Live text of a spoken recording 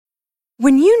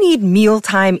When you need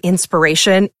mealtime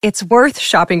inspiration, it's worth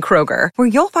shopping Kroger, where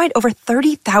you'll find over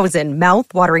 30,000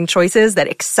 mouth-watering choices that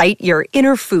excite your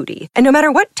inner foodie. And no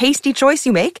matter what tasty choice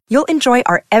you make, you'll enjoy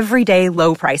our everyday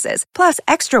low prices, plus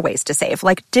extra ways to save,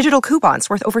 like digital coupons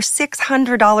worth over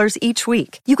 $600 each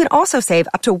week. You can also save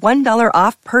up to $1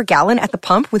 off per gallon at the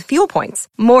pump with fuel points.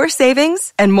 More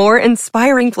savings and more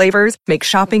inspiring flavors make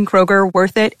shopping Kroger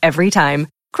worth it every time.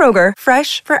 Kroger,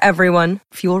 fresh for everyone.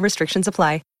 Fuel restrictions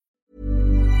apply.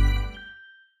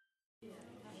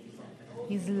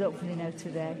 He's lovely now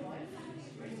today.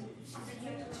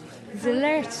 He's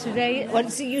alert today. Well,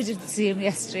 so you didn't see him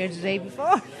yesterday or the day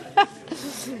before.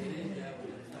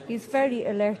 He's very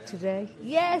alert today.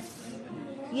 Yes,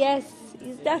 he's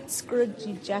not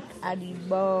scrunchy Jack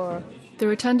anymore. The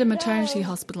Rotunda Maternity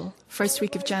Hospital, first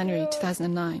week of January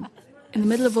 2009. In the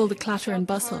middle of all the clatter and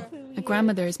bustle, a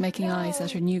grandmother is making eyes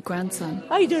at her new grandson.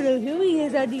 I don't know who he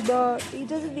is anymore. He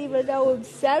doesn't even know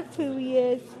himself who he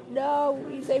is. No,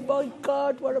 he's like, my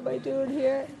God, what am I doing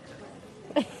here?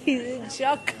 He's in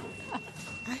shock.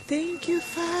 I thank you,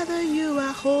 Father, you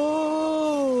are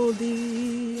holy,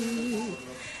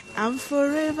 and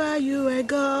forever you are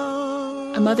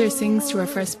God. A mother sings to her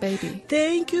first baby.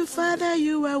 Thank you, Father,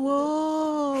 you are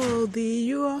worthy,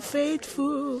 you are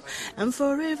faithful, and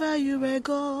forever you are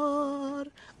God,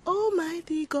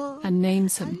 Almighty God. And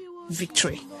names him.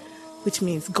 Victory, which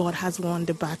means God has won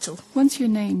the battle. Once you're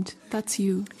named, that's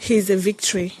you. He's a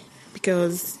victory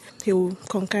because he will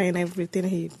conquer in everything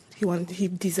he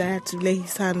desired to lay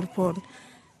his hand upon.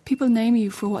 People name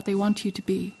you for what they want you to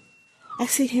be. I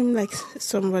see him like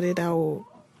somebody that will,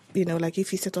 like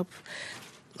if he set up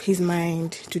his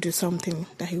mind to do something,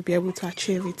 that he'll be able to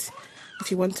achieve it. If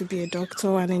he wants to be a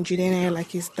doctor, an engineer like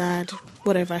his dad,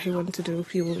 whatever he wants to do,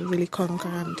 he will really conquer,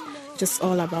 and just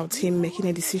all about him making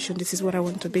a decision. This is what I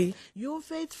want to be. You're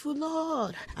faithful,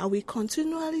 Lord, and we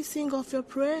continually sing of your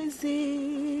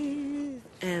praises.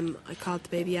 I called the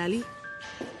baby Ellie.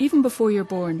 Even before you're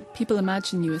born, people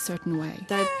imagine you a certain way.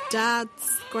 Their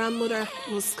dad's grandmother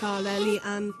was called Ellie,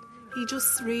 and he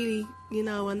just really,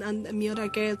 and my other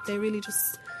girl, they really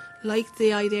just liked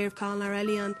the idea of calling her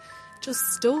Ellie, and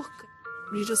just stuck.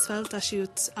 We just felt that she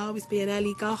would always be an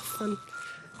Ellie Goff, and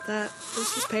that it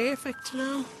was just perfect,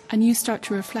 And you start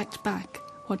to reflect back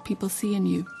what people see in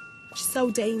you. She's so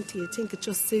dainty, I think it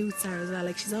just suits her as well.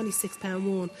 Like, she's only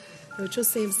 6'1", so it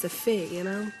just seems to fit,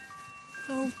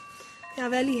 So, we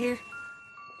have Ellie here.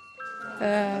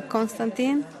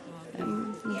 Konstantin.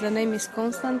 The name is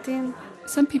Konstantin.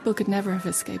 Some people could never have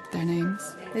escaped their names.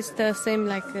 It's the same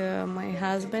like my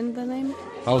husband, the name.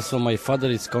 Also, my father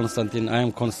is Konstantin, I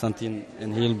am Konstantin,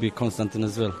 and he'll be Konstantin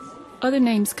as well. Other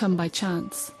names come by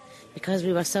chance. Because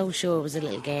we were so sure it was a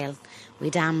little girl,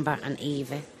 we'd Amber and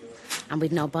Eva, and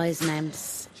we'd no boys'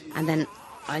 names. And then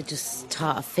I just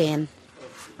thought of Finn,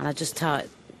 and I just thought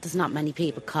there's not many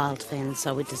people called Finn,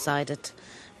 so we decided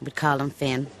we'd call him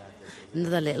Finn.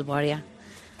 Another little warrior.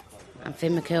 And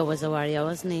Finn McCool was a warrior,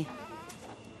 wasn't he?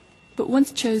 But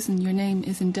once chosen, your name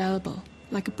is indelible,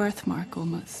 like a birthmark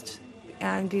almost.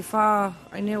 And before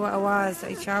I knew what I was,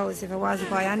 I chose, if I was a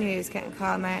boy anyway, I was getting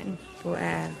called Martin. But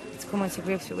it's coming to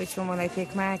grips with which one will I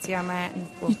pick, Marty or Martin.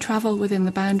 But you travel within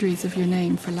the boundaries of your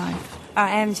name for life. Or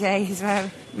MJ as well,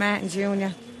 Martin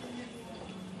Jr.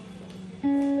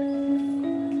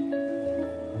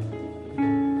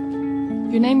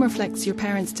 Your name reflects your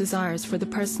parents' desires for the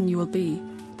person you will be,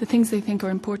 the things they think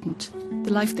are important,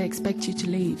 the life they expect you to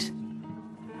lead.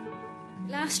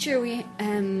 Last year,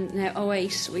 now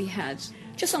 08, we had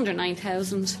just under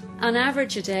 9,000. On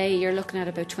average a day, you're looking at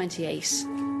about 28.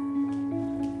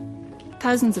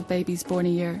 Thousands of babies born a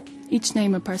year, each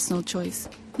name a personal choice.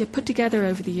 Yet put together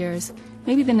over the years,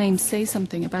 maybe the names say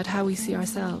something about how we see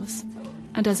ourselves,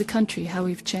 and as a country, how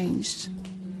we've changed.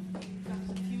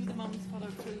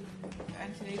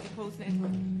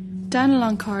 Down a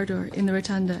long corridor in the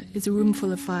Rotunda is a room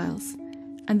full of files,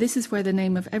 and this is where the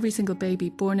name of every single baby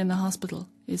born in the hospital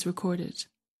is recorded.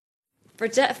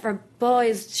 For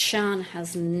boys, Sean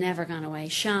has never gone away.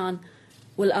 Sean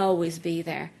will always be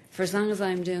there. For as long as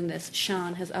I'm doing this,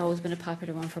 Sean has always been a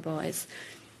popular one for boys.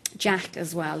 Jack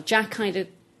as well. Jack kind of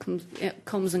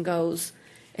comes and goes.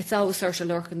 It's always sort of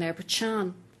lurking there. But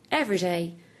Sean, every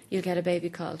day you'll get a baby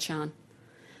called Sean.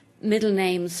 Middle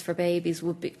names for babies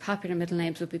would be, popular middle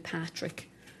names would be Patrick,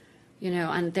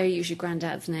 and they're usually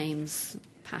granddad's names,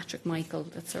 Patrick, Michael,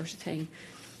 that sort of thing.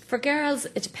 For girls,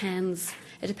 it depends.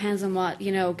 It depends on what,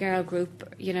 girl group,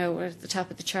 are at the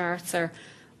top of the charts, or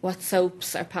what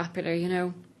soaps are popular,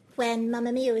 When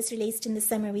Mamma Mia was released in the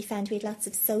summer, we found we had lots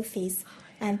of Sophies.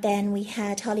 And then we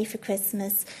had Holly for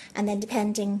Christmas. And then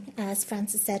depending, as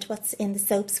Frances said, what's in the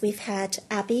soaps, we've had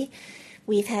Abby,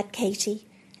 we've had Katie.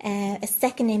 A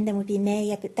second name then would be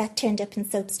May, but that turned up in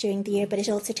soaps during the year, but it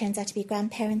also turns out to be a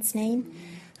grandparent's name.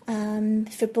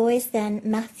 For boys then,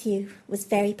 Matthew was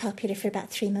very popular for about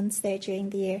 3 months there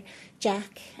during the year.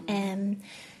 Jack, and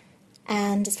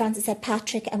as Frances said,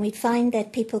 Patrick, and we'd find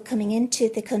that people coming into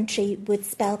the country would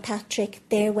spell Patrick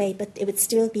their way, but it would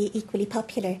still be equally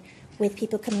popular with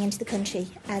people coming into the country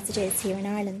as it is here in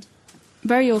Ireland.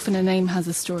 Very often a name has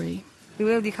a story. We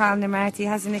will be calling him Marty. He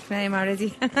has a nickname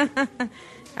already.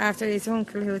 After his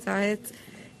uncle who died.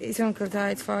 His uncle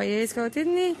died 4 years ago,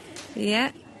 didn't he?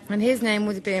 Yeah. And his name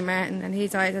would have been Martin, and he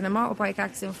died in a motorbike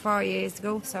accident 4 years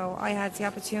ago. So I had the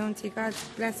opportunity. God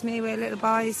bless me with a little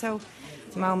boy, so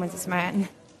at the moment it's Martin.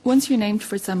 Once you're named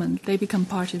for someone, they become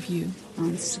part of you.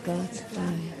 Honest to God,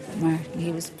 Martin,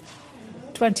 he was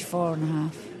 24 and a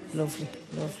half. Lovely,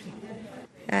 lovely.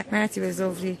 Marty was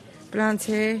lovely. Blonde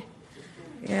hair.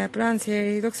 Yeah, blonde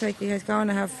hair. He looks like he has going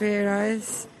to have fair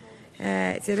eyes.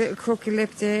 It's a little crooked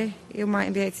lip there. You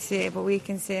mightn't be able to see it, but we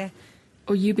can see it.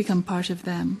 Or you become part of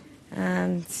them.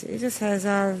 And he just has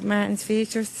all Martin's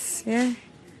features, yeah.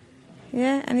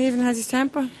 Yeah, and he even has his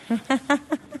temper.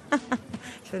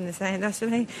 Shouldn't have said that,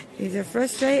 should I? He's a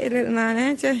frustrated little man,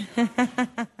 aren't you?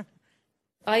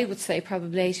 I would say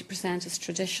probably 80% is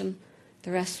tradition.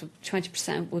 The rest,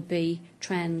 20%, would be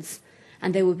trends.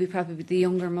 And they would be probably the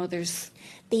younger mothers.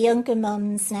 The younger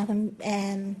mums, now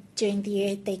during the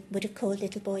year, they would have called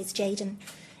little boys Jaden.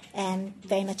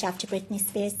 Very much after Britney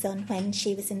Spears' son, when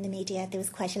she was in the media, there was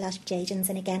quite a lot of Jadens.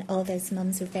 And again, all those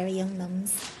mums were very young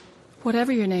mums.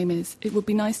 Whatever your name is, it would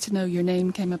be nice to know your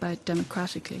name came about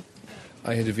democratically.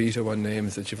 I had Evita on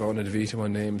names, and Siobhan had Evita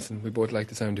on names, and we both liked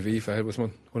the sound of Aoife. It was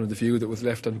one of the few that was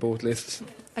left on both lists.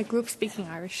 I grew up speaking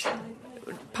Irish,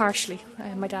 partially.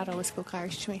 My dad always spoke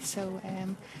Irish to me, so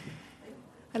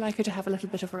I like her to have a little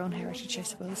bit of her own heritage, I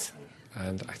suppose.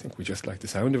 And I think we just liked the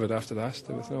sound of it after that.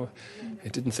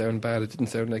 It didn't sound bad, it didn't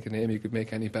sound like a name you could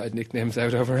make any bad nicknames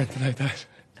out of or anything like that.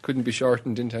 It couldn't be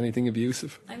shortened into anything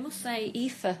abusive. I must say,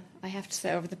 Aoife, I have to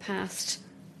say, over the past,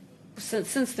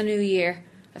 since the new year,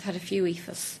 I've had a few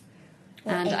Aoifes.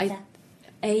 Well, and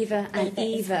Ava and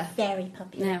Eva. Very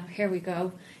popular. Now, here we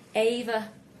go. Ava,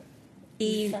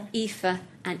 Aoife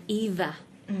and Eva.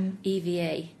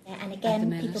 EVA. Yeah, and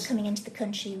again, people coming into the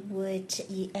country would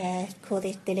call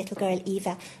the little girl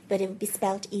Eva, but it would be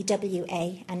spelled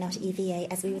EWA and not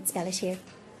EVA as we would spell it here.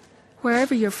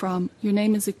 Wherever you're from, your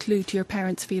name is a clue to your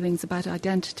parents' feelings about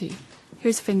identity.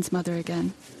 Here's Finn's mother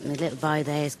again. My little boy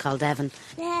there is called Evan.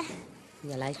 Yeah.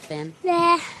 You like Finn?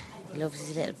 Yeah. He loves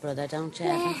his little brother, don't you,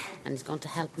 Evan? And he's going to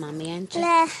help Mummy, ain't you?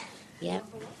 Yeah. Yep.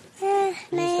 And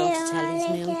he's going to tell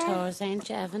his moon tours, ain't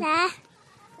you, Evan? Yeah.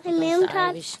 He goes to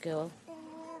Irish school.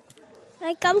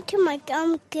 I come to my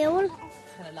school.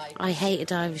 I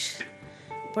hated Irish,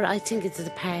 but I think it's the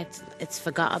part it's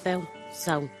forgot about.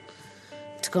 So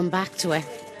to come back to it,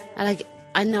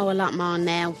 I know a lot more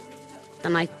now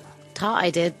than I thought I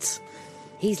did.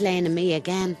 He's learning me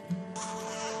again.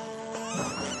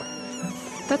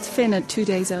 That's Finn at 2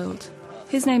 days old.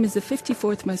 His name is the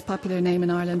 54th most popular name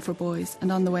in Ireland for boys,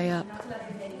 and on the way up.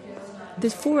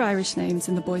 There's 4 Irish names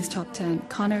in the boys' top 10,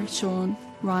 Conor, Sean,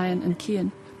 Ryan and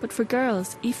Cian. But for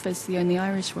girls, Aoife's the only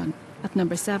Irish one, at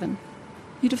number 7.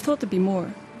 You'd have thought there'd be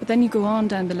more, but then you go on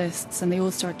down the lists and they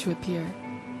all start to appear.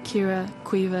 Ciara,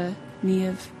 Caoimhe,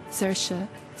 Niamh, Saoirse,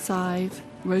 Sive,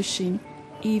 Roisin,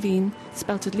 Evine,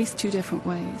 spelt at least 2 different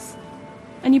ways.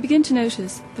 And you begin to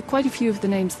notice that quite a few of the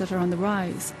names that are on the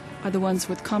rise are the ones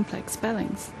with complex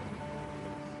spellings.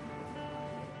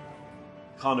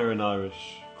 Conor in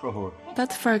Irish. Crohor.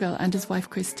 That's Fergal and his wife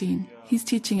Christine. He's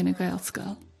teaching in a Gael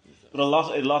school. But a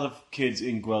lot of kids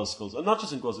in Gael schools, and not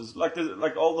just in Gael schools,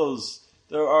 like all those,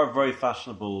 there are very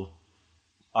fashionable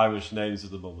Irish names at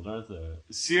the moment, aren't there?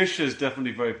 Saoirse is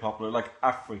definitely very popular, like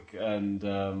Afric and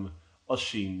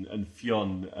Oisín and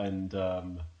Fionn and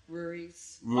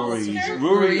Rory's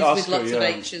Oscar, with lots of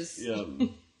H's. Yeah.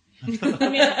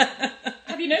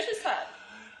 Have you noticed that?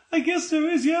 I guess there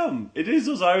is, yeah. It is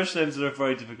those Irish names that are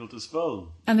very difficult to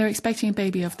spell. And they're expecting a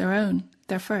baby of their own,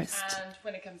 their first. And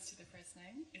when it comes to the first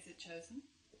name, is it chosen?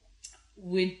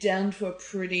 We're down to a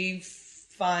pretty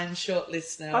fine short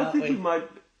list now, aren't we?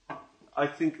 I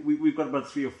think we've got about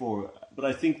 3 or 4, but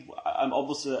I think I'm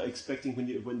almost expecting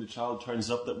when the child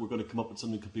turns up that we're going to come up with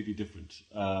something completely different.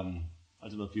 I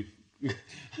don't know if you've...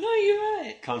 No, you're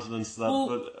right. Countenance that, well,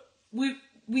 but...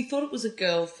 We thought it was a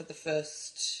girl for the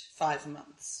first 5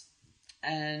 months.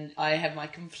 And I had my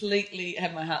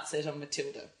heart set on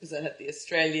Matilda because I had the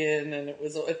Australian and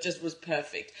it just was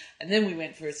perfect. And then we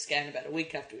went for a scan about a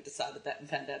week after we decided that and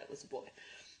found out it was a boy.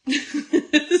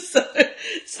 So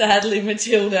sadly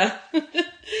Matilda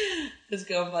has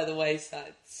gone by the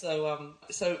wayside. So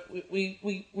we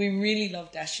really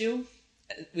love Dashiell,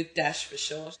 with Dash for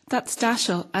short. That's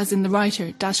Dashiell, as in the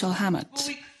writer Dashiell Hammett.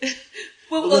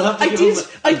 I did.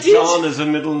 John is a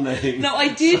middle name. No, I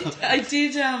did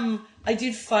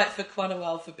fight for quite a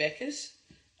while for Beckett,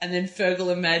 and then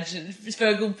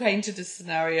Fergal painted a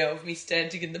scenario of me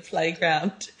standing in the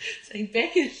playground saying,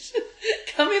 "Beckett,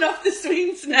 coming off the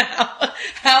swings now.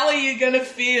 How are you going to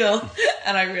feel?"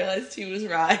 And I realised he was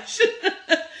right. So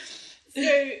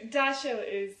Dashiell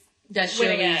is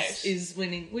winning out. Is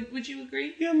winning. Would you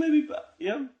agree? Yeah, maybe.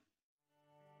 Yeah.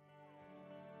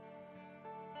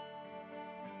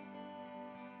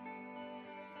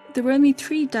 There were only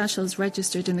 3 Dashiells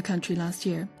registered in the country last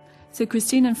year, so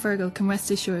Christine and Fergal can rest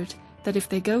assured that if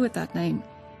they go with that name,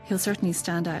 he'll certainly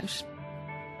stand out.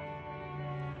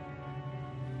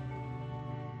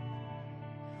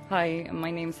 Hi,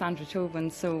 my name's Sandra Tobin,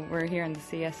 so we're here in the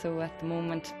CSO at the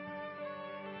moment.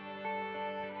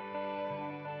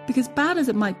 Because bad as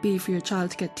it might be for your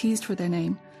child to get teased for their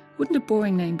name, wouldn't a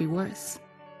boring name be worse?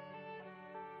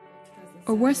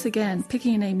 Or worse again,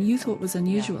 picking a name you thought was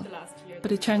unusual,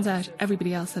 but it turns out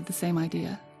everybody else had the same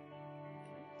idea.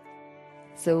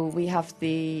 So we have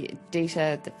the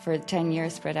data for 10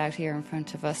 years spread out here in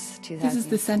front of us. This is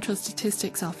the Central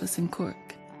Statistics Office in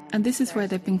Cork, and this is where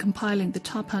they've been compiling the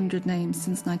top 100 names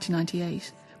since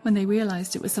 1998, when they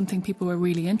realised it was something people were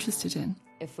really interested in.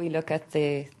 If we look at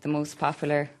the 5 most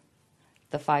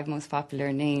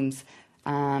popular names,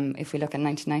 if we look at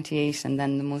 1998 and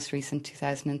then the most recent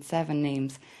 2007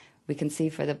 names, we can see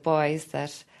for the boys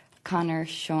that Connor,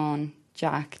 Sean,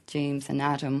 Jack, James and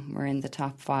Adam were in the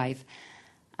top 5.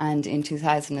 And in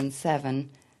 2007,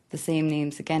 the same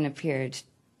names again appeared,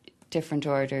 different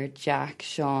order: Jack,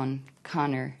 Sean,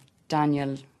 Connor,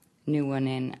 Daniel, new one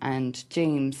in, and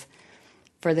James.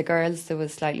 For the girls, there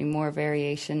was slightly more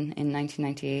variation. In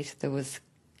 1998, there was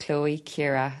Chloe,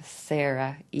 Ciara,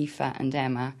 Sarah, Aoife and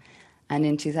Emma. And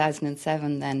in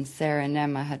 2007, then, Sarah and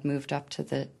Emma had moved up to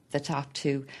the top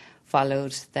 2,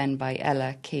 followed then by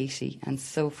Ella, Katie and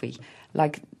Sophie.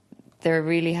 There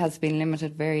really has been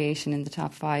limited variation in the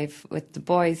top 5 with the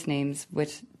boys' names,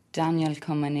 with Daniel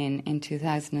coming in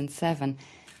 2007.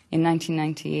 In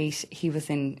 1998, he was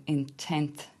in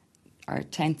 10th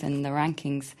in the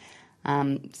rankings.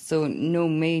 So no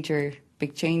major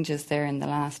big changes there in the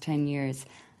last 10 years.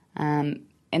 In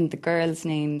the girls'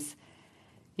 names,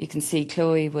 you can see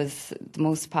Chloe was the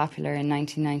most popular in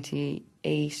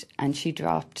 1998 and she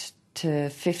dropped to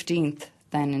 15th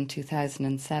then in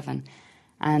 2007.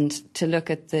 And to look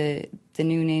at the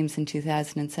new names in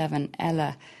 2007,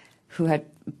 Ella, who had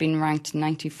been ranked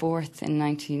 94th in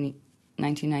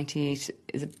 1998,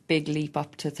 is a big leap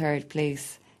up to 3rd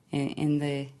place in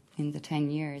the 10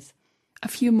 years. A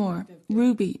few more.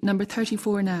 Ruby, number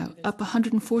 34 now, up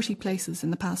 140 places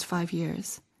in the past 5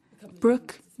 years.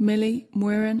 Brooke, Millie,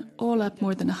 Muireann, all up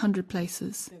more than 100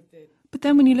 places. But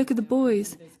then when you look at the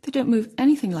boys, they don't move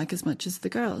anything like as much as the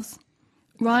girls.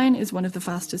 Ryan is one of the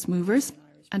fastest movers,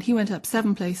 and he went up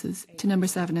 7 places to number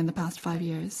 7 in the past 5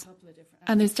 years.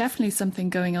 And there's definitely something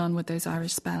going on with those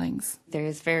Irish spellings. There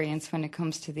is variance when it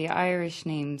comes to the Irish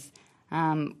names.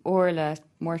 Orla,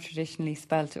 more traditionally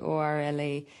spelt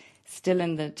O-R-L-A, still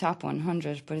in the top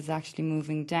 100, but is actually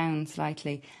moving down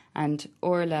slightly. And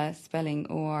Orla, spelling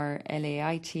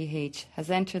O-R-L-A-I-T-H,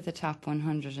 has entered the top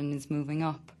 100 and is moving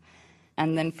up.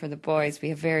 And then for the boys, we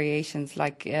have variations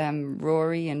like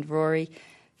Rory and Rory,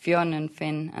 Fionn and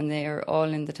Finn, and they are all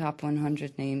in the top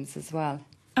 100 names as well.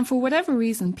 And for whatever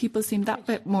reason, people seem that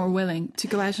bit more willing to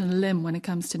go out on a limb when it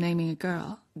comes to naming a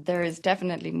girl. There is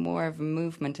definitely more of a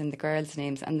movement in the girls'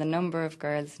 names, and the number of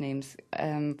girls' names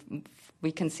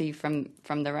we can see from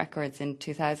the records in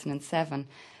 2007,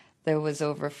 there was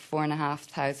over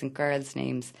 4,500 girls'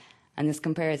 names, and this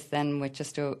compares then with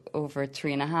just over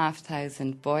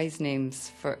 3,500 boys'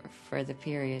 names for the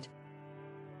period.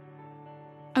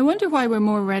 I wonder why we're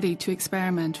more ready to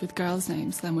experiment with girls'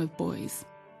 names than with boys.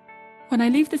 When I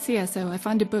leave the CSO, I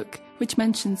find a book which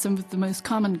mentions some of the most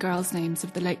common girls' names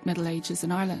of the late Middle Ages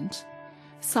in Ireland.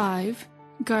 Sive,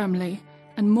 Gormley,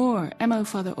 and Moore, M-O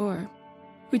Father Or,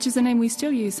 which is a name we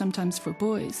still use sometimes for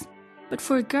boys. But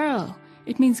for a girl,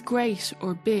 it means great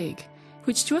or big,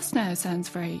 which to us now sounds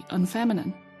very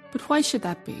unfeminine. But why should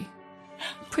that be?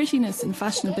 Prettiness and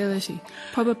fashionability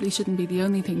probably shouldn't be the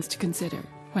only things to consider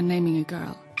when naming a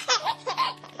girl.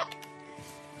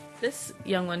 This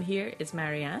young one here is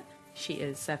Marianne. She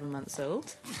is 7 months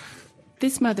old.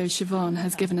 This mother, Siobhan,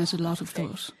 has given it a lot of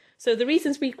thought. So the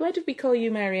reasons why did we call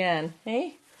you Marianne,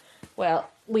 eh? Well,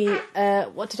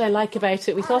 what did I like about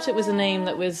it? We thought it was a name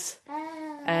that was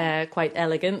quite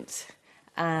elegant,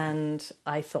 and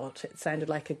I thought it sounded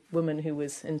like a woman who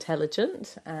was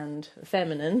intelligent and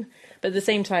feminine. But at the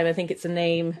same time, I think it's a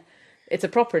name, it's a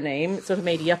proper name, it's not a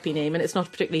made-uppy name, and it's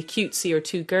not particularly cutesy or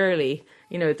too girly,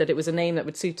 that it was a name that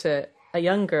would suit a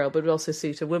young girl, but would also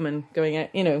suit a woman going out,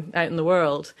 out in the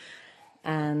world.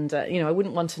 And, I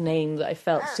wouldn't want a name that I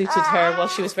felt suited her while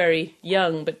she was very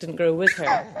young, but didn't grow with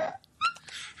her.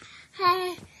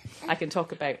 I can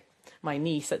talk about my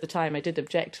niece. At the time, I did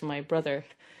object to my brother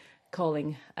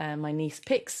calling my niece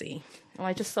Pixie. And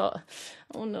I just thought,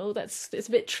 oh no, it's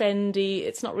a bit trendy.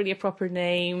 It's not really a proper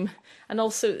name. And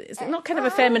also, it's not kind of a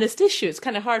feminist issue. It's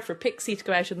kind of hard for Pixie to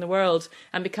go out in the world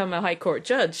and become a High Court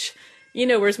judge.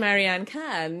 Whereas Marianne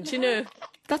can,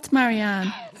 That's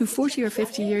Marianne, who 40 or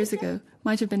 50 years ago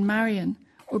might have been Marion,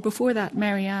 or before that,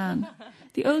 Marianne.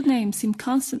 The old names seem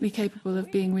constantly capable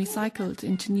of being recycled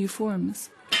into new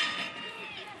forms.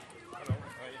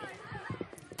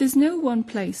 There's no one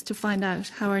place to find out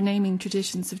how our naming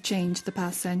traditions have changed the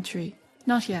past century.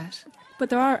 Not yet. But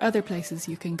there are other places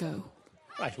you can go.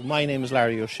 Right, well, my name is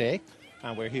Larry O'Shea,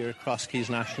 and we're here at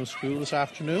Crosskeys National School this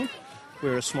afternoon.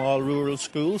 We're a small rural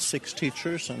school, 6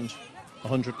 teachers and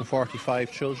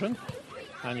 145 children.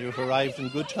 And you've arrived in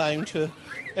good time to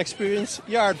experience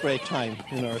yard break time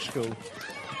in our school.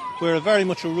 We're very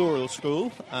much a rural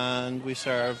school, and we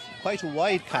serve quite a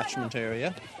wide catchment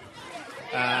area.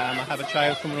 I have a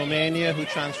child from Romania who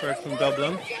transferred from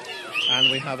Dublin,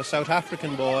 and we have a South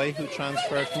African boy who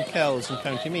transferred from Kells in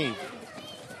County Meath.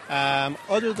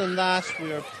 Other than that,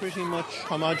 we are pretty much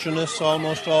homogenous,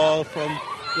 almost all from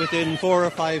within 4 or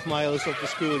 5 miles of the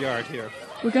schoolyard here.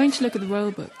 We're going to look at the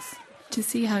roll books to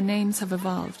see how names have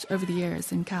evolved over the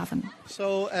years in Cavan.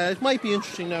 So it might be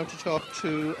interesting now to talk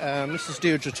to Mrs.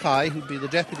 Deirdre Tighe, who'd be the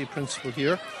deputy principal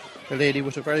here, a lady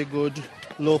with a very good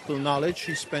local knowledge.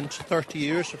 She spent 30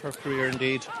 years of her career,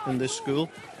 indeed, in this school,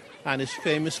 and is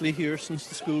famously here since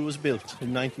the school was built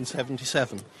in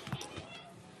 1977.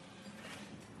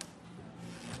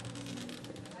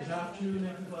 Good afternoon,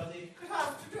 everybody. Good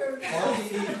afternoon. All the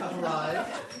Eve have arrived.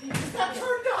 Is that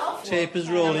turned off? Tape is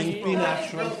rolling. Be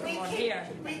natural.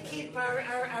 We keep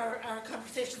our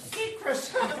conversation secret.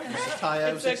 Mrs. Tighe,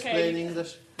 I was explaining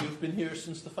that you've been here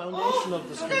since the foundation of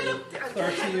the school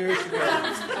 30 years ago,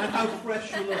 and how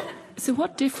fresh you look. So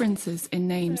what differences in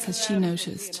names has she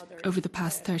noticed over the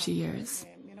past 30 years?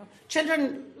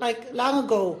 Children, long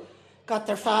ago, got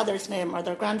their father's name or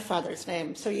their grandfather's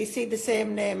name, so you see the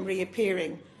same name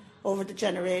reappearing over the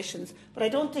generations. But I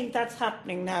don't think that's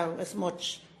happening now as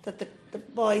much, that the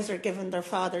boys are given their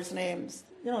father's names.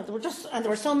 There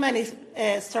were so many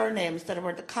surnames that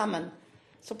were the common.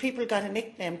 So people got a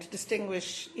nickname to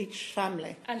distinguish each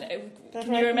family. And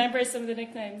can you remember some of the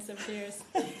nicknames of yours?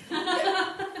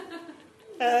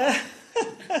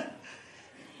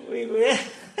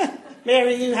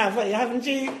 Mary, you haven't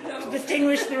you? To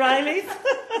distinguish the Rileys?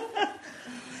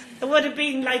 It would have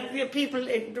been like people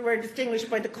were distinguished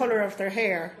by the colour of their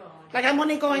hair. Like I'm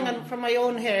only going on from my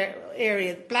own hair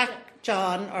area, Black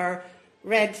John or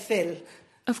Red Phil.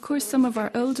 Of course, some of our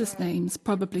oldest names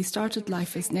probably started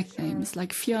life as nicknames,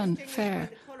 like Fionn, Fair,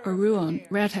 or Ruan,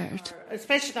 red-haired.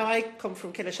 Especially now I come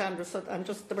from Killashandra, so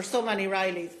there were so many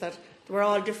Rileys that they were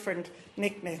all different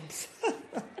nicknames.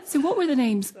 So what were the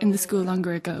names in the school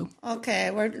longer ago?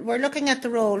 Okay, we're looking at the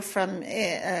roll from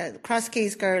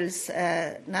Crosskeys Girls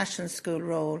National School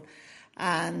roll.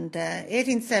 And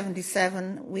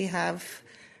 1877 we have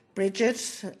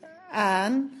Bridget,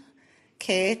 Anne,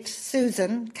 Kate,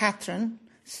 Susan, Catherine,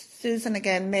 Susan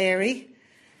again, Mary,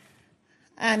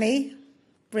 Annie,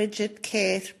 Bridget,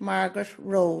 Kate, Margaret,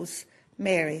 Rose,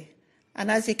 Mary. And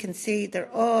as you can see,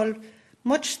 they're all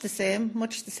much the same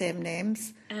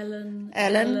names.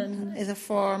 Ellen is a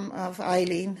form of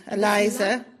Eileen.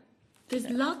 Eliza. There's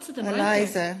lots of them.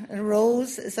 Eliza. And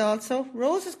Rose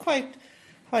is quite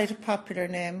a popular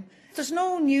name. There's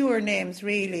no newer names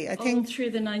really. I think through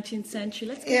the 19th century.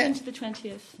 Let's go into the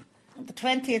 20th. The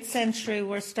 20th century,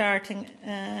 we're starting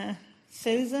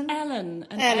Susan, Ellen,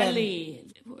 and Ellie,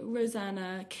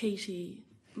 Rosanna, Katie,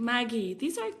 Maggie.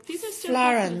 These are still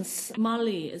Florence. Popular.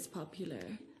 Molly is popular.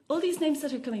 All these names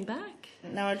that are coming back.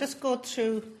 Now I'll just go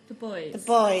through the boys. The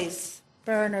boys,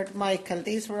 Bernard, Michael.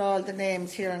 These were all the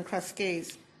names here in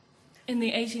Crosskeys. In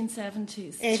the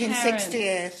 1870s. 1868.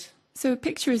 Terence. So a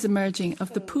picture is emerging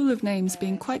of the pool of names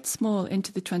being quite small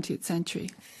into the 20th century.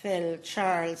 Phil,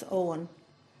 Charles, Owen,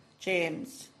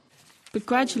 James. But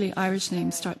gradually Irish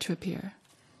names start to appear.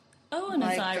 Owen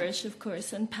is Irish, of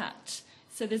course, and Pat.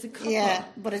 So there's a couple. Yeah,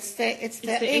 but it's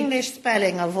the English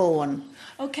spelling of Owen.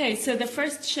 Okay, so the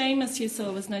first Seamus you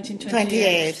saw was 1928.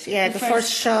 28, yeah. The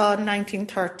first Sean,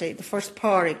 1930. The first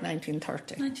Pádraig,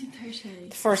 1930. 1930.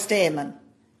 The first Eamon.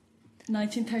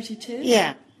 1932?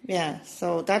 Yeah.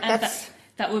 So that's...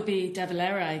 That would be De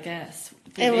Valera, I guess.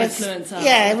 It was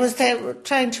they were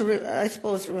trying to, I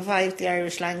suppose, revive the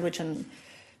Irish language, and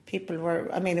people were,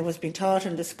 it was being taught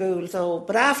in the schools.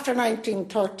 But after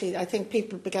 1930, I think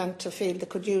people began to feel they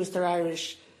could use the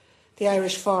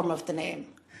Irish form of the name.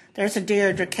 There's a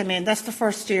Deirdre came in. That's the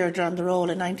first Deirdre on the roll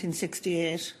in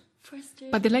 1968.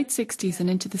 By the late 60s and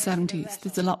into the 70s,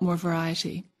 there's a lot more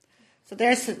variety. So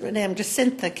there's the name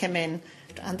Jacinta came in,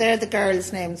 and they're the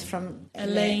girls' names from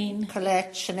Elaine,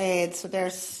 Colette, Sinead.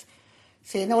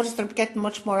 So you notice they're getting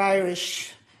much more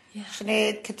Irish. Yeah.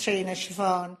 Sinead, Katrina,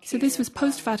 Siobhan. So this was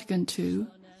post-Vatican II.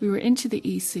 We were into the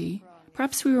EC.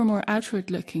 Perhaps we were more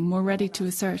outward-looking, more ready to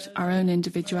assert our own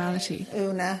individuality.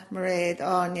 Una, Mairead,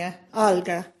 Anya,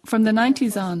 Olga. From the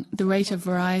 90s on, the rate of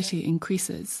variety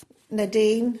increases.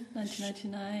 Nadine.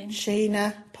 1999.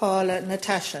 Sheena, Paula,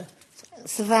 Natasha.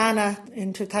 Savannah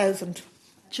in 2000.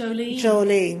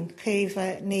 Jolene,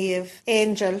 Kiva, Neve,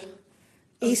 Angel,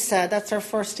 Isa, that's our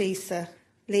first Isa,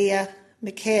 Leah,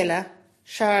 Michaela,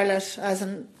 Charlotte, as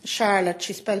in Charlotte,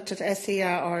 she spelt it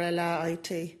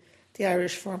Serlit, the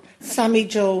Irish form. Sammy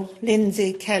Joe,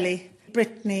 Lindsay, Kelly,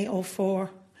 Brittany, 04,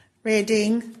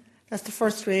 Radine, that's the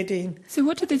first Radine. So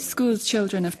what do the school's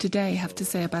children of today have to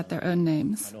say about their own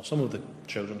names? I know some of the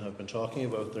children have been talking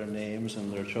about their names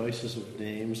and their choices of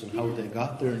names and how they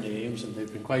got their names, and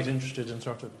they've been quite interested in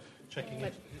sort of checking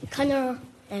it. Conor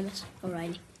Emmett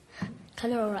O'Reilly.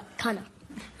 Conor.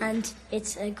 And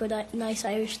it's a good, nice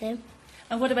Irish name.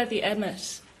 And what about the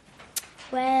Emmett?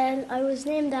 Well, I was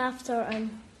named after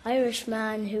an Irish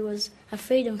man who was a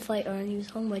freedom fighter, and he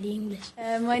was hung by the English.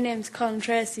 My name's Colin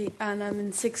Tracy, and I'm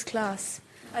in 6th class.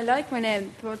 I like my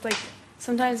name, but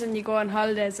sometimes when you go on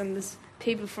holidays and there's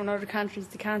people from other countries,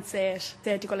 they can't say it.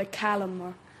 They have to go like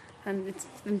Callum, and it's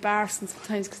embarrassing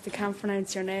sometimes because they can't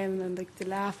pronounce your name, and they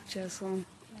laugh at you. So.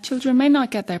 Children may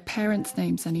not get their parents'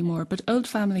 names anymore, but old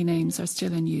family names are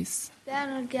still in use.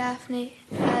 Bernard Gaffney,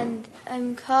 and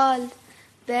I'm called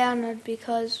Bernard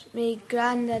because my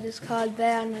granddad is called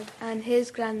Bernard, and his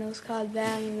granddad was called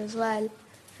Bernard as well.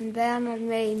 And Bernard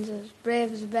means as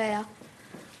brave as a bear.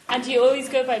 And do you always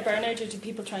go by Bernard, or do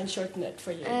people try and shorten it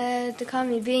for you? They call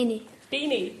me Beanie.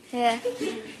 Beanie? Yeah.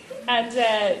 And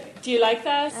do you like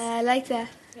that? I like that,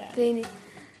 yeah. Beanie.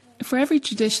 For every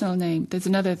traditional name, there's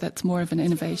another that's more of an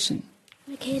innovation.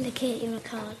 Michaela Katie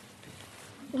McCall.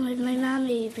 My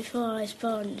mammy, before I was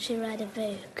born, she read a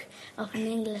book of an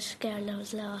English girl that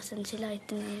was lost, and she liked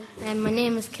the name. My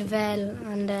name is Cavell,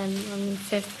 and I'm in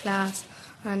 5th class.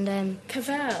 And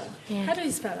Cavell? Yeah. How do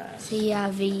you spell that?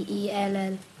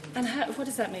 Cavell. And what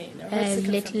does that mean?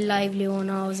 Little lively one,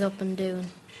 always up and doing.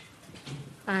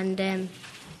 And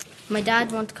my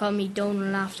dad wanted to call me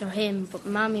Donal after him, but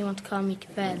Mammy wanted to call me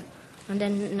Cavell. And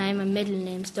then now my middle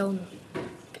name's Donal.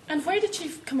 And where did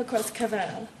you come across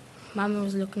Cavell? Mammy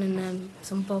was looking in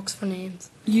some books for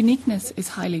names. Uniqueness is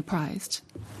highly prized.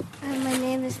 My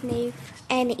name is Neve,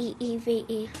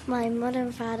 Neeve. My mother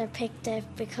and father picked it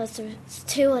because there was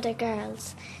 2 other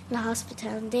girls in the hospital,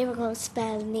 and they were going to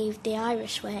spell Neve the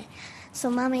Irish way. So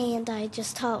Mammy and I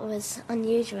just thought it was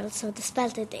unusual, so they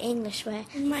spelled it the English way.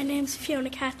 My name's Fiona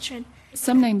Catherine.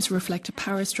 Some names reflect a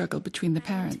power struggle between the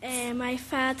parents. My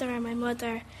father and my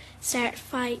mother started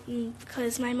fighting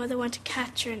because my mother wanted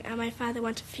Catherine and my father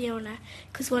wanted Fiona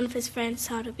because one of his friends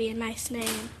thought it would be a nice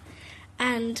name.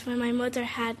 And when my mother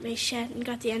had me, she hadn't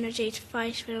got the energy to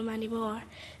fight with him anymore,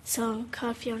 so I'm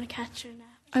called Fiona Catherine now.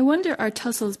 I wonder, are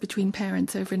tussles between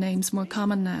parents over names more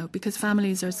common now because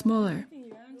families are smaller?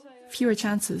 Fewer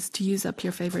chances to use up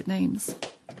your favourite names.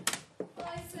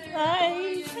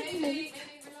 Hi.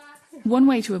 One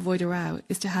way to avoid a row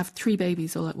is to have 3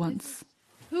 babies all at once.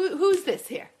 Who's this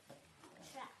here?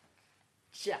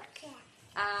 Jack.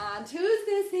 And who's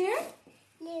this here?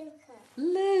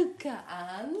 Luca.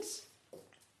 And?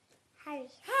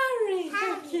 Harry.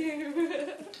 Thank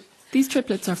you. These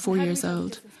triplets are 4 years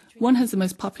old. One has the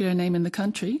most popular name in the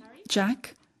country,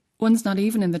 Jack. One's not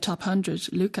even in the top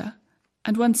 100, Luca.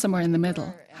 And one's somewhere in the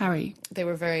middle, Harry. They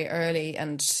were very early,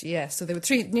 and so they were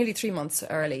nearly 3 months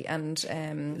early, and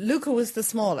Luca was the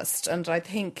smallest, and I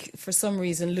think for some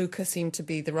reason Luca seemed to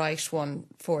be the right one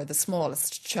for the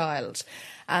smallest child.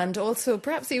 And also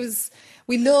perhaps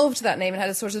we loved that name and had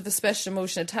a sort of a special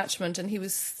emotion attachment, and he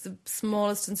was the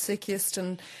smallest and sickest,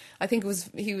 and I think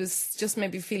he was just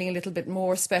maybe feeling a little bit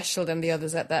more special than the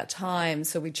others at that time,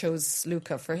 so we chose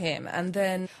Luca for him. And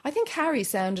then I think Harry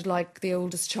sounded like the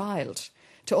oldest child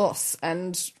to us,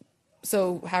 and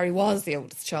so Harry was the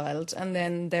oldest child, and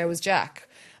then there was Jack.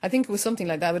 I think it was something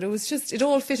like that, but it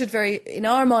all fitted very, in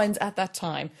our minds at that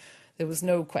time. There was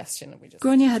no question.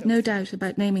 Grania had no doubt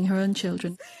about naming her own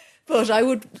children. But I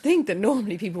would think that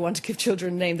normally people want to give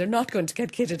children a name. They're not going to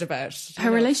get kidded about.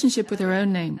 Her relationship with her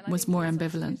own name was more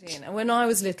ambivalent. When I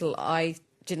was little, I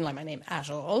didn't like my name at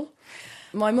all.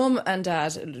 My mum and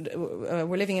dad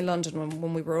were living in London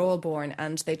when we were all born,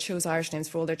 and they chose Irish names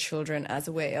for all their children as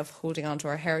a way of holding on to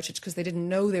our heritage, because they didn't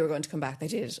know they were going to come back. They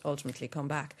did ultimately come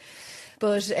back.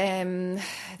 But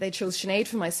they chose Sinead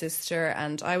for my sister,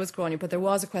 and I was Grania, but there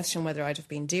was a question whether I'd have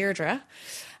been Deirdre.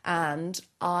 And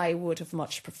I would have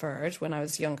much preferred, when I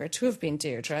was younger, to have been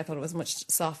Deirdre. I thought it was a much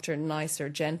softer, nicer,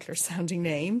 gentler sounding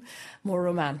name, more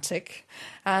romantic.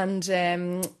 And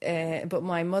but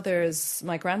my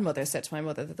grandmother said to my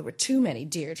mother that there were too many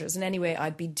Deirdres, and anyway,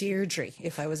 I'd be Deirdre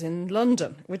if I was in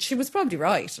London, which she was probably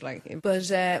right.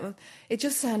 But it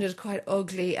just sounded quite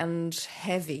ugly and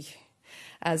heavy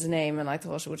as a name, and I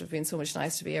thought it would have been so much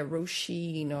nicer to be a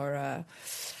Roisin or a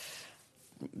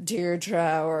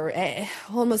Deirdre or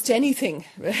almost anything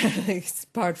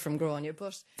apart from Grania.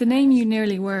 But the name you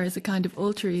nearly were is a kind of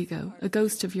alter ego, a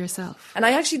ghost of yourself. And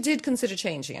I actually did consider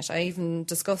changing it. I even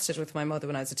discussed it with my mother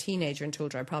when I was a teenager and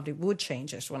told her I probably would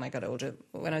change it when I got older,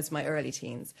 when I was in my early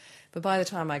teens. But by the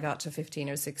time I got to 15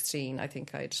 or 16, I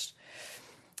think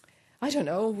I don't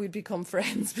know, we'd become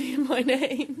friends being my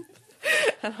name.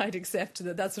 And I'd accepted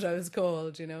that that's what I was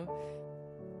called, you know.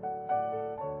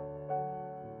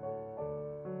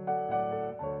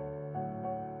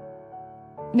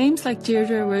 Names like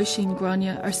Deirdre, Roisin,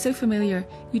 Grania are so familiar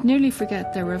you'd nearly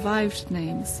forget their revived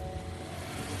names.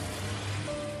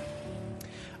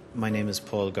 My name is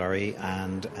Paul Gorry,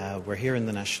 and we're here in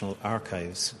the National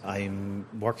Archives. I'm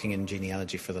working in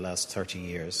genealogy for the last 30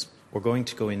 years. We're going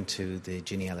to go into the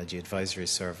Genealogy Advisory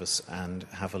Service and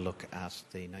have a look at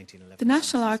the 1911... The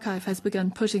National Archive has begun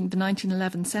putting the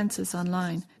 1911 census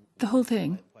online. The whole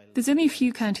thing. There's only a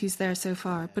few counties there so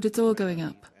far, but it's all going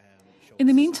up. In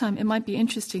the meantime, it might be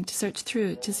interesting to search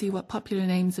through it to see what popular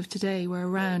names of today were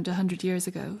around 100 years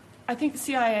ago. I think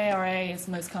CIARA is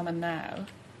the most common now.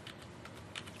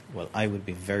 Well, I would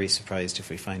be very surprised if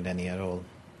we find any at all.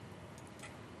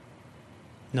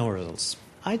 No results.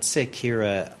 I'd say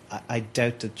Kira, I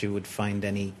doubt that you would find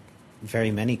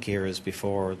very many Kiras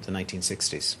before the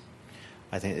 1960s.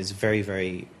 I think it's a very,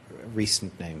 very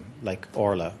recent name, like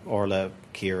Orla,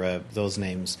 Kira, those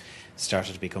names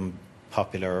started to become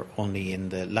popular only in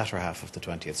the latter half of the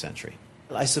 20th century.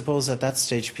 I suppose at that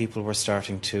stage people were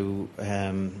starting to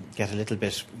get a little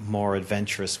bit more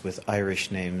adventurous with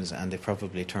Irish names, and they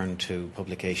probably turned to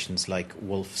publications like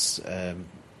Wolfe's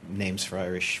names for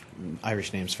Irish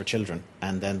names for children.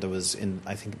 And then there was, in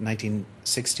I think 1960s,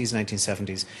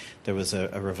 1970s, there was a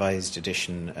revised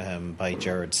edition by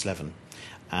Gerard Slevin,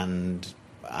 and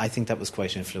I think that was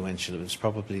quite influential. It was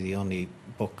probably the only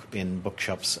book in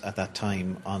bookshops at that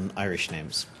time on Irish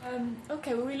names.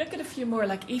 Okay, well, we look at a few more,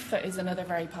 like Aoife is another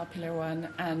very popular one,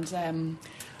 and...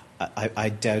 I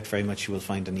doubt very much you will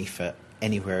find an Aoife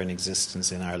anywhere in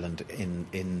existence in Ireland in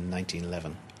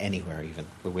 1911, anywhere even,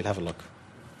 but we'll have a look.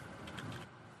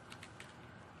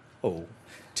 Oh,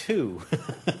 two.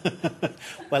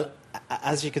 Well,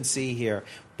 as you can see here,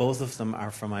 both of them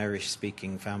are from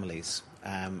Irish-speaking families.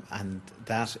 And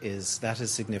that is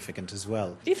significant as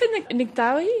well. Aoife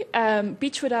Nicdawi,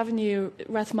 Beechwood Avenue,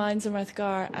 Rathmines and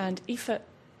Rathgar, and Aoife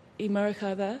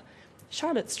Imuricada,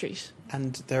 Charlotte Street.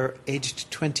 And they're aged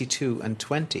 22 and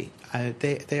 20.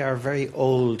 They are very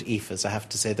old Aoifes, I have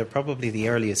to say. They're probably the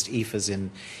earliest Aoifes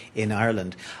in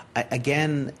Ireland.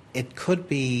 Again, it could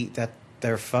be that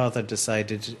their father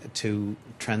decided to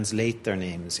translate their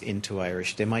names into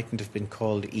Irish. They mightn't have been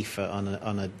called Aoife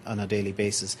on a daily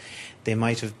basis. They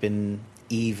might have been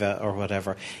Eva or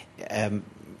whatever.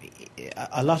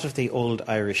 A lot of the old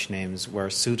Irish names were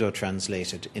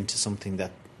pseudo-translated into something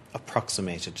that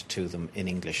approximated to them in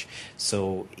English.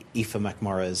 So Aoife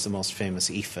MacMorra is the most famous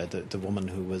Aoife, the woman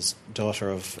who was daughter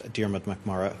of Diarmuid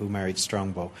MacMorra, who married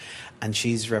Strongbow. And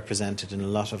she's represented in a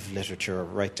lot of literature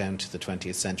right down to the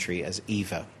 20th century as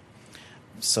Eva.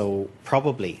 So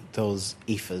probably those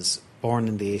Aoifes born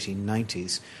in the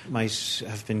 1890s might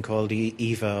have been called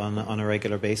Eva on a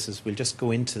regular basis. We'll just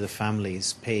go into the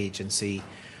family's page and see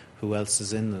who else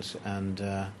is in it, and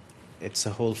it's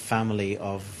a whole family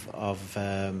of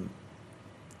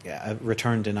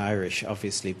returned in Irish,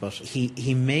 obviously, but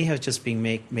he may have just been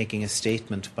making a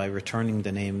statement by returning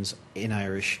the names in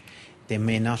Irish. They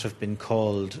may not have been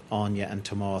called Anya and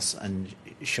Tomás and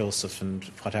Joseph and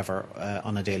whatever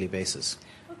on a daily basis.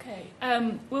 Okay.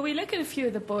 Will we look at a few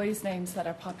of the boys' names that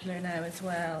are popular now as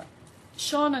well?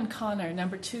 Sean and Connor,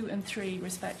 number 2 and 3,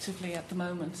 respectively, at the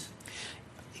moment.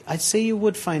 I'd say you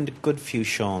would find a good few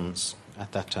Seans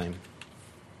at that time.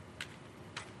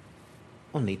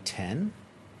 Only 10?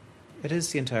 It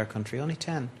is the entire country, only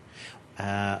 10.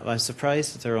 I'm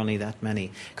surprised that there are only that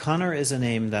many. Connor is a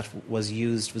name that was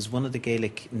one of the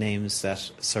Gaelic names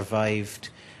that survived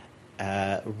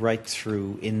right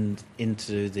through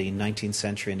into the 19th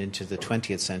century and into the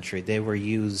 20th century. They were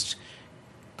used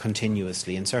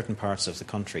continuously in certain parts of the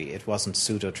country. It wasn't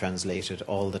pseudo-translated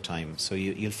all the time. So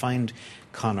you'll find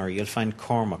Connor, you'll find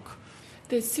Cormac.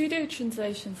 The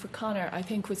pseudo-translation for Connor, I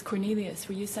think, was Cornelius.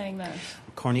 Were you saying that?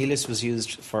 Cornelius was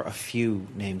used for a few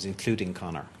names, including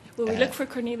Connor. Will we look for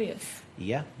Cornelius?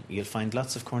 Yeah, you'll find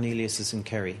lots of Corneliuses in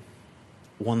Kerry.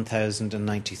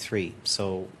 1,093,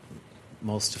 so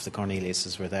most of the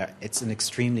Corneliuses were there. It's an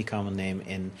extremely common name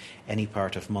in any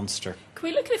part of Munster. Can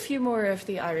we look at a few more of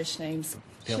the Irish names?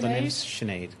 The other names?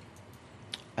 Sinead.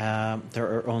 There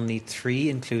are only 3,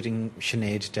 including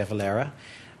Sinead de Valera,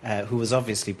 who was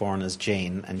obviously born as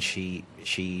Jane, and she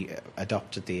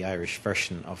adopted the Irish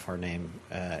version of her name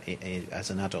as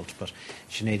an adult. But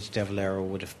Sinead de Valera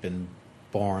would have been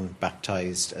born,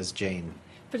 baptised as Jane.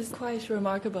 But it's quite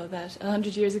remarkable that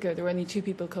 100 years ago there were only 2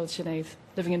 people called Sinead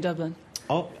living in Dublin.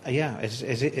 Oh, yeah, it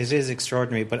is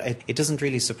extraordinary, but it doesn't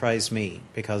really surprise me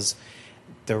because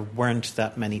there weren't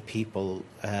that many people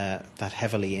that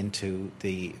heavily into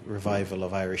the revival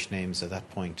of Irish names at that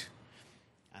point.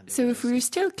 So if we were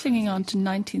still clinging on to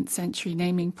 19th century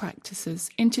naming practices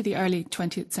into the early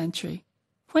 20th century,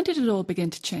 when did it all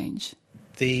begin to change?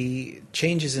 The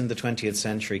changes in the 20th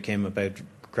century came about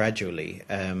gradually.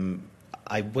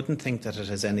 I wouldn't think that it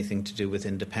has anything to do with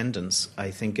independence.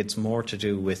 I think it's more to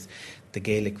do with the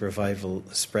Gaelic revival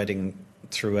spreading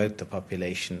throughout the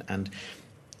population. And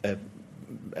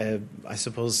I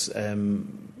suppose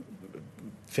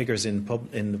figures in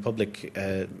the public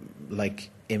like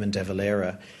Eamon de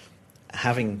Valera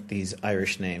having these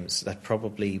Irish names that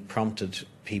probably prompted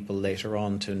people later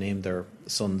on to name their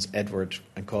sons Edward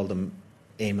and call them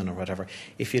Eamon or whatever.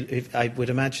 If I would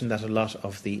imagine that a lot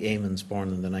of the Eamons born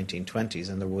in the 1920s,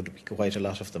 and there would be quite a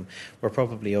lot of them, were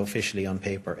probably officially on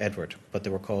paper Edward, but they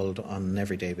were called on an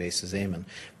everyday basis Eamon.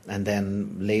 And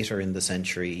then later in the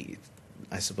century,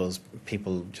 I suppose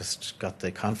people just got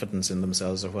the confidence in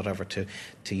themselves or whatever to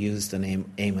use the name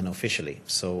Eamon officially.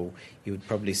 So you would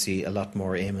probably see a lot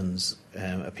more Eamons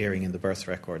appearing in the birth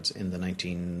records in the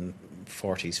 1940s,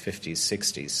 50s,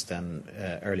 60s than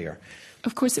earlier.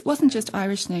 Of course, it wasn't just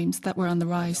Irish names that were on the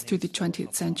rise through the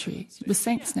 20th century. It was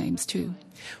saints' names too.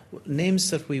 Names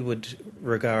that we would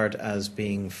regard as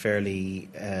being fairly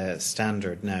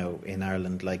standard now in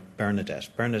Ireland, like Bernadette.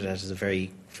 Bernadette is a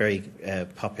very, very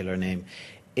popular name.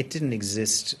 It didn't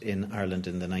exist in Ireland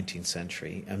in the 19th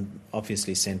century, and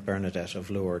obviously Saint Bernadette of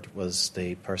Lourdes was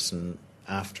the person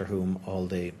after whom all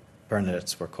the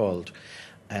Bernadettes were called.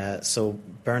 So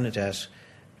Bernadette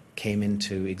came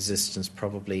into existence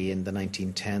probably in the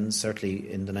 1910s.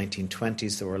 Certainly in the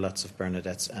 1920s there were lots of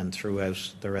Bernadettes, and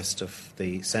throughout the rest of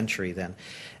the century then.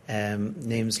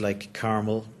 Names like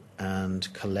Carmel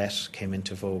and Colette came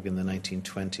into vogue in the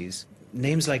 1920s.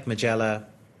 Names like Magella,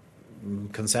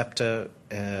 Concepta,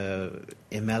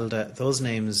 Imelda, those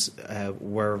names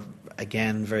were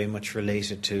again very much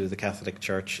related to the Catholic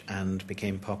Church and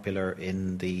became popular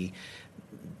in the,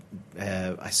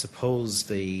 I suppose,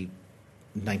 the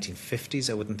 1950s.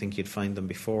 I wouldn't think you'd find them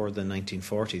before the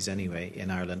 1940s anyway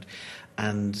in Ireland.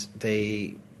 And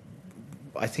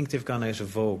I think they've gone out of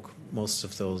vogue, most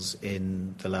of those,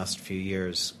 in the last few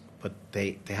years, but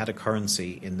they had a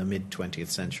currency in the mid-20th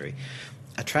century.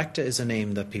 Attracta is a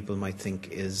name that people might think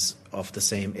is of the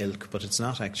same ilk, but it's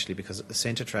not actually, because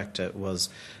Saint Attracta was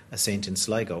a saint in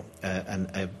Sligo, and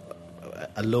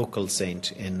a local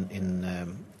saint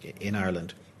in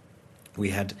Ireland. We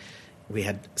had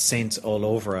saints all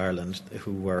over Ireland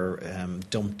who were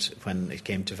dumped when it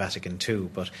came to Vatican II,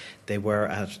 but they were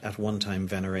at one time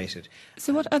venerated.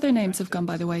 So what other names have gone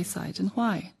by the wayside, and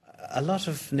why? A lot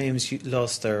of names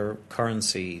lost their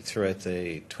currency throughout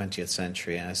the 20th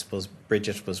century, and I suppose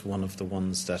Bridget was one of the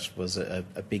ones that was a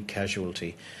big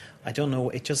casualty. I don't know,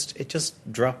 it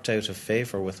just dropped out of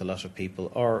favour with a lot of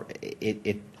people, or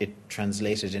it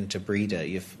translated into Breda.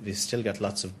 You've still got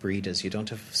lots of Bredas. You don't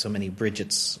have so many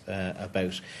Bridgets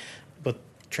about. But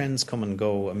trends come and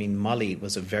go. I mean, Molly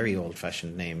was a very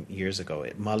old-fashioned name years ago.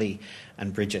 Molly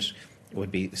and Bridget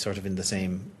would be sort of in the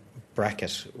same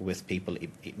bracket with people.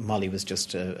 Molly was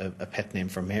just a pet name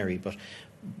for Mary, but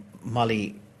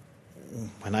Molly,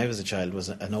 when I was a child, was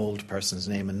an old person's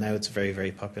name, and now it's a very,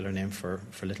 very popular name for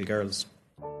little girls.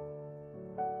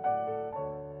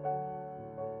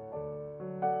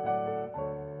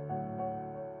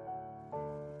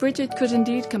 Bridget could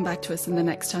indeed come back to us in the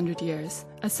next 100 years,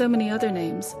 as so many other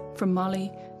names, from Molly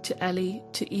to Ellie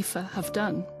to Aoife, have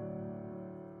done.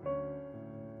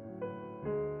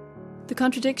 The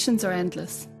contradictions are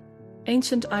endless.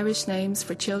 Ancient Irish names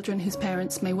for children whose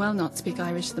parents may well not speak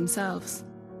Irish themselves.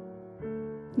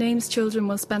 Names children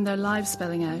will spend their lives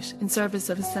spelling out in service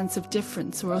of a sense of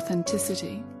difference or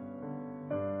authenticity.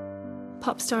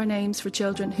 Pop star names for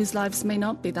children whose lives may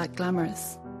not be that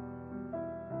glamorous.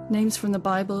 Names from the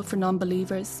Bible for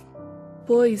non-believers.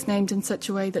 Boys named in such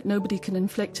a way that nobody can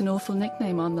inflict an awful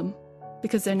nickname on them,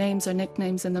 because their names are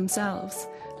nicknames in themselves,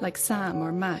 like Sam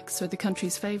or Max or the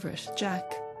country's favourite,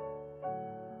 Jack.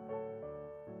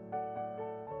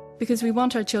 Because we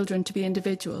want our children to be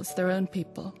individuals, their own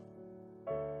people.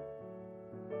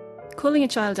 Calling a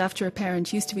child after a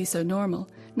parent used to be so normal,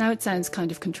 now it sounds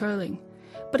kind of controlling.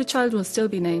 But a child will still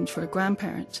be named for a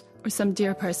grandparent or some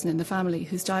dear person in the family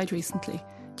who's died recently,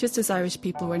 just as Irish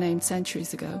people were named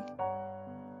centuries ago.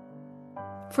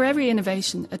 For every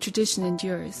innovation, a tradition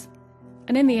endures.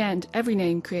 And in the end, every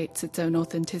name creates its own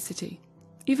authenticity,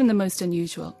 even the most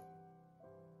unusual.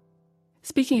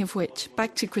 Speaking of which,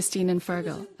 back to Christine and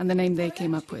Fergal and the name they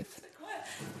came up with.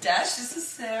 Dash, this is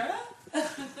Sarah.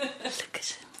 Look at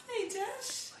him. Hey,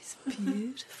 Dash. He's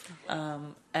beautiful.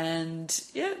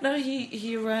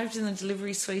 He arrived in the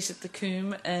delivery suite at the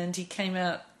Coombe, and he came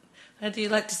out. How do you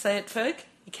like to say it, Ferg?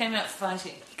 He came out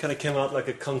fighting. He kind of came out like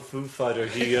a kung fu fighter.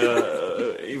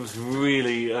 He was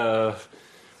really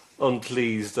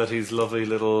unpleased that his lovely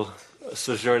little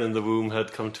sojourn in the womb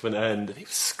had come to an end. He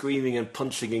was screaming and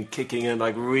punching and kicking and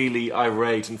like really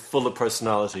irate and full of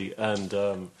personality.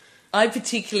 And I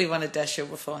particularly wanted Dasher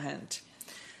beforehand.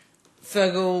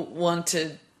 Fergal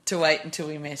wanted to wait until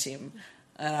we met him,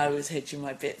 and I was hedging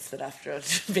my bets that after I'd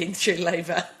been through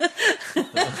labour,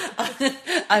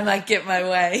 I might get my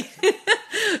way.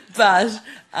 But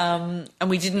and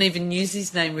we didn't even use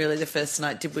his name really the first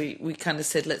night, did we? We kind of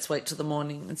said, let's wait till the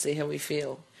morning and see how we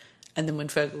feel. And then when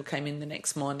Fergal came in the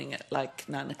next morning at like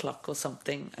 9 o'clock or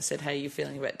something, I said, how are you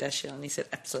feeling about Dashiell? And he said,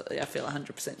 absolutely, I feel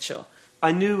 100% sure.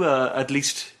 I knew at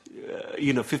least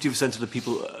 50% of the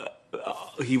people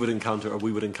he would encounter or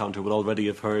we would encounter would already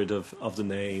have heard of the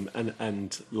name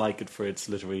and like it for its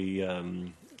literary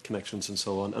connections and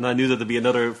so on. And I knew that there'd be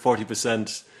another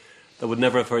 40% that would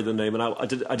never have heard the name, and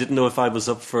I didn't know if I was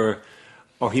up for,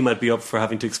 or he might be up for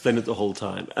having to explain it the whole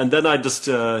time. And then I just,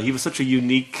 he was such a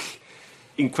unique,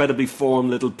 incredibly formed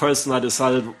little person, I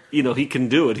decided, he can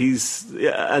do it.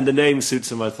 And the name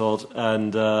suits him, I thought,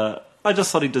 and I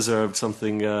just thought he deserved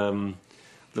something a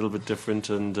little bit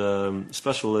different and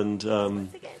special, and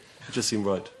it just seemed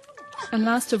right. And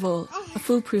last of all, a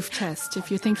foolproof test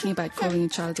if you're thinking about calling a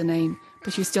child a name,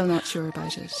 but you're still not sure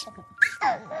about it.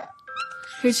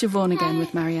 Here's Siobhan again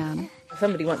with Marianne.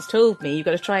 Somebody once told me you've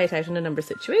got to try it out in a number of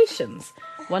situations.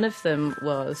 One of them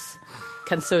was,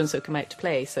 can so-and-so come out to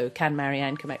play? So can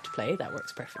Marianne come out to play? That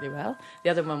works perfectly well. The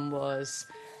other one was,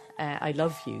 I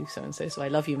love you, so-and-so, so I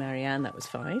love you, Marianne. That was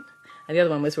fine. And the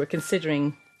other one was, we're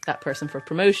considering that person for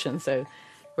promotion. So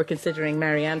we're considering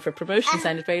Marianne for promotion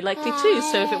sounded very likely too.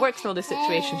 So if it works in all these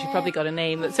situations, you've probably got a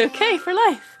name that's okay for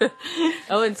life.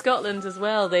 Oh, in Scotland as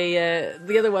well, the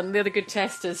other good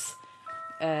test is,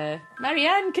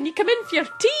 Marianne, can you come in for your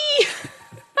tea?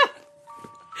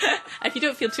 If you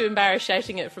don't feel too embarrassed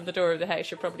shouting it from the door of the house,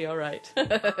 you're probably all right.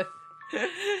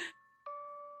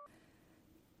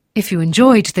 If you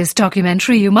enjoyed this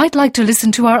documentary, you might like to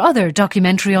listen to our other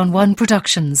Documentary on One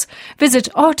productions. Visit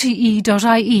rte.ie/Doc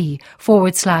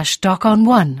on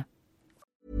One.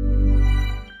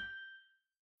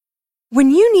 When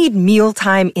you need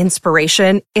mealtime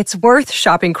inspiration, it's worth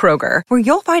shopping Kroger, where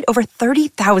you'll find over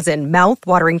 30,000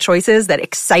 mouth-watering choices that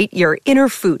excite your inner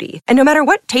foodie. And no matter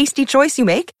what tasty choice you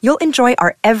make, you'll enjoy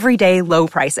our everyday low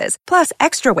prices, plus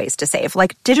extra ways to save,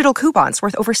 like digital coupons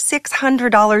worth over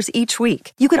 $600 each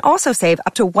week. You can also save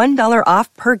up to $1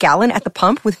 off per gallon at the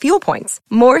pump with fuel points.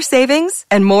 More savings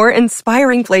and more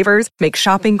inspiring flavors make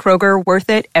shopping Kroger worth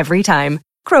it every time.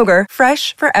 Kroger,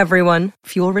 fresh for everyone.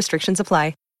 Fuel restrictions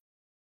apply.